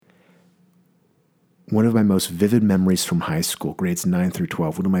one of my most vivid memories from high school, grades 9 through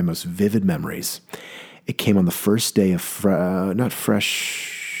 12, one of my most vivid memories, it came on the first day of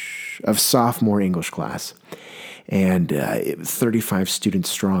sophomore English class. And it was 35 students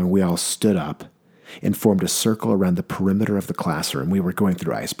strong. We all stood up and formed a circle around the perimeter of the classroom. We were going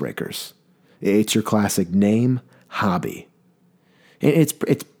through icebreakers. It's your classic name, hobby.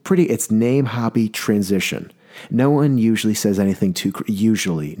 It's name, hobby, transition. No one usually says anything too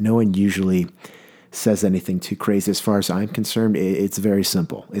crazy. As far as I'm concerned, it's very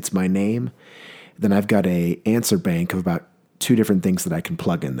simple. It's my name. Then I've got a answer bank of about 2 different things that I can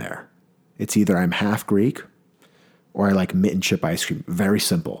plug in there. It's either I'm half Greek or I like mint and chip ice cream. Very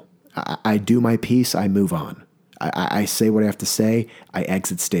simple. I do my piece, I move on. I say what I have to say, I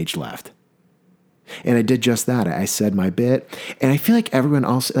exit stage left. And I did just that. I said my bit. And I feel like everyone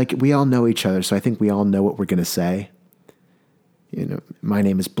also, like we all know each other, so I think we all know what we're going to say. You know, my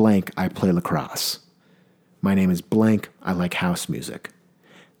name is blank, I play lacrosse. My name is blank, I like house music.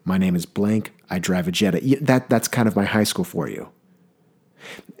 My name is blank, I drive a Jetta. That's kind of my high school for you.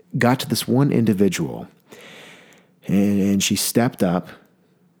 Got to this one individual, and she stepped up,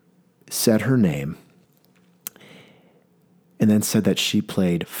 said her name, and then said that she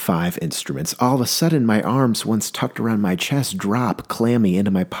played 5 instruments. All of a sudden, my arms, once tucked around my chest, drop clammy into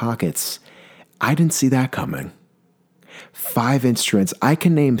my pockets. I didn't see that coming. 5 instruments. I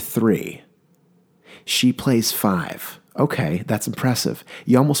can name 3. She plays 5. Okay, that's impressive.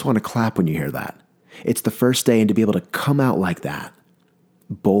 You almost want to clap when you hear that. It's the first day, and to be able to come out like that,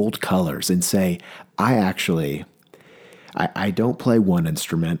 bold colors, and say, I don't play 1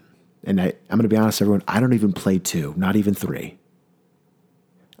 instrument. And I'm going to be honest, everyone, I don't even play 2, not even 3.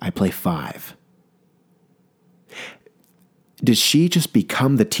 I play 5. Did she just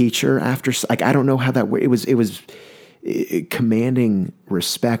become the teacher after? Like, I don't know how that worked. It was commanding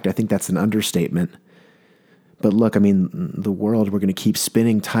respect. I think that's an understatement. But look, I mean, the world, we're going to keep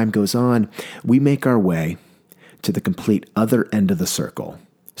spinning. Time goes on. We make our way to the complete other end of the circle.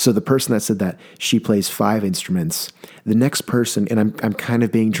 So the person that said that she plays 5 instruments, the next person, and I'm kind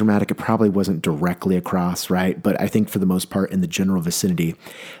of being dramatic, it probably wasn't directly across, right? But I think for the most part in the general vicinity,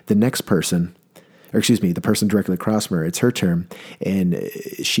 the next person, the person directly across from her, it's her turn, and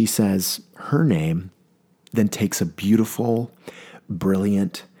she says her name, then takes a beautiful,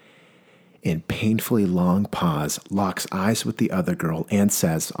 brilliant, and painfully long pause, locks eyes with the other girl, and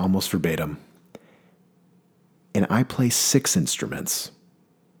says, almost verbatim, and I play 6 instruments.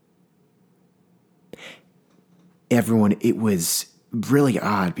 Everyone, it was really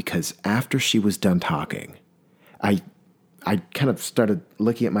odd because after she was done talking, I kind of started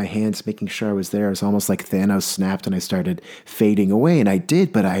looking at my hands, making sure I was there. It was almost like Thanos snapped and I started fading away. And I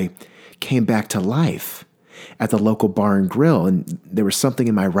did, but I came back to life at the local bar and grill. And there was something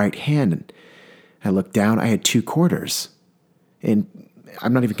in my right hand. And I looked down, I had 2 quarters. And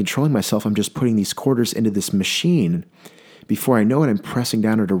I'm not even controlling myself. I'm just putting these quarters into this machine. Before I know it, I'm pressing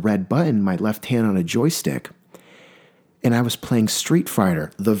down at a red button, my left hand on a joystick. And I was playing Street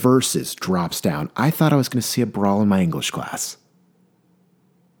Fighter. The Versus drops down. I thought I was going to see a brawl in my English class.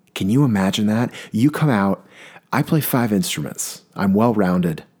 Can you imagine that? You come out, I play 5 instruments. I'm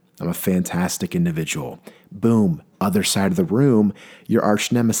well-rounded. I'm a fantastic individual. Boom, other side of the room, your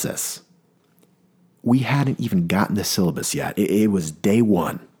arch nemesis. We hadn't even gotten the syllabus yet. It was day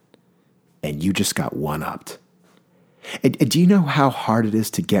 1, and you just got one-upped. And do you know how hard it is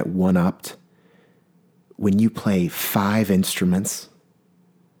to get one-upped when you play 5 instruments?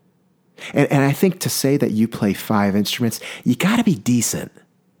 And I think to say that you play 5 instruments, you got to be decent.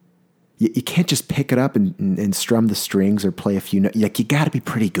 You can't just pick it up and strum the strings or play a few notes. Like, you got to be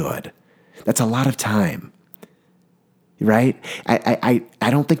pretty good. That's a lot of time, right? I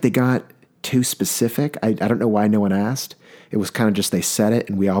don't think they got too specific. I don't know why no one asked. It was kind of just they said it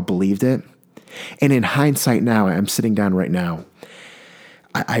and we all believed it. And in hindsight now, I'm sitting down right now,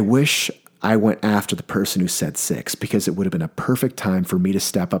 I wish I went after the person who said 6 because it would have been a perfect time for me to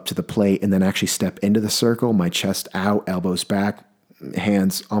step up to the plate and then actually step into the circle, my chest out, elbows back,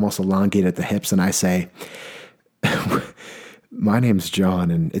 hands almost elongated at the hips, and I say, my name's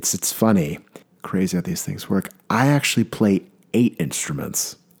John, and it's funny, crazy how these things work. I actually play 8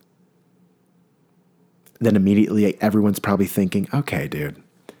 instruments. Then immediately everyone's probably thinking, okay, dude.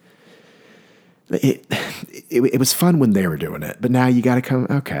 It was fun when they were doing it, but now you got to come,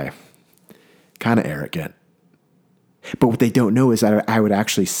 okay. Kind of arrogant. But what they don't know is that I would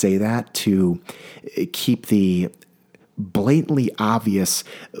actually say that to keep the blatantly obvious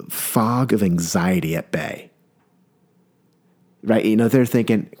fog of anxiety at bay. Right? You know, they're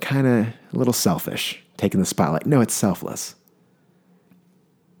thinking kind of a little selfish, taking the spotlight. No, it's selfless.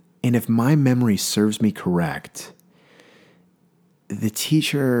 And if my memory serves me correct, the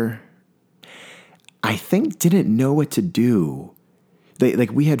teacher, I think, didn't know what to do.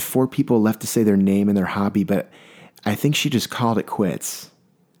 We had 4 people left to say their name and their hobby, but I think she just called it quits.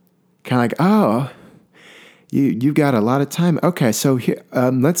 Kind of like, oh, you've got a lot of time. Okay, so here,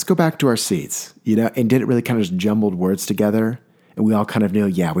 let's go back to our seats, and didn't really kind of just jumbled words together. And we all kind of knew,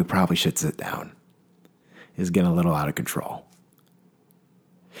 yeah, we probably should sit down. It's getting a little out of control.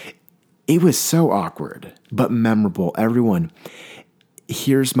 It was so awkward, but memorable. Everyone,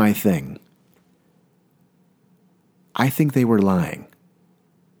 here's my thing. I think they were lying.